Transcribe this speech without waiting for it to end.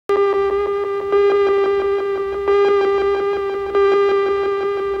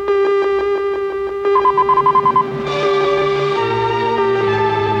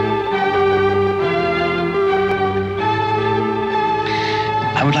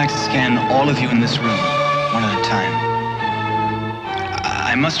like to scan all of you in this room, one at a time.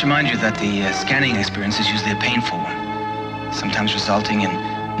 I must remind you that the scanning experience is usually a painful one, sometimes resulting in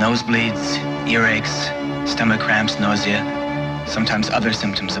nosebleeds, earaches, stomach cramps, nausea, sometimes other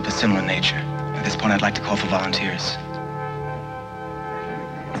symptoms of a similar nature. At this point, I'd like to call for volunteers.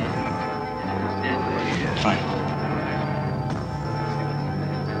 Fine.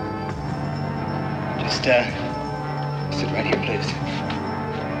 Just, sit right here, please.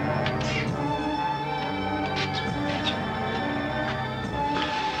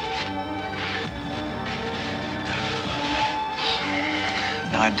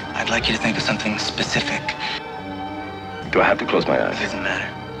 Now, I'd like you to think of something specific. Do I have to close my eyes? It doesn't matter.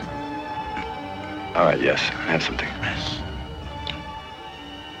 All right, yes, I have something.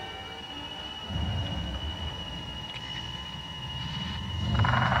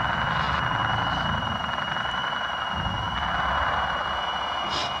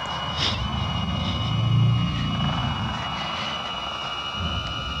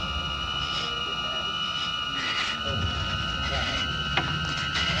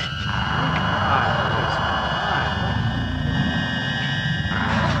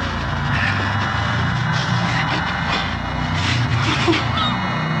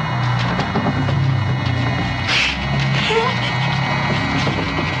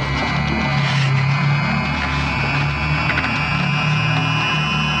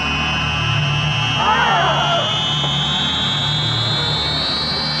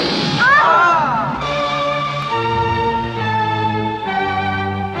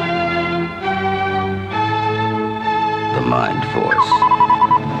 Mind force.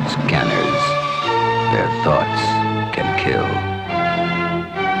 Scanners. Their thoughts can kill.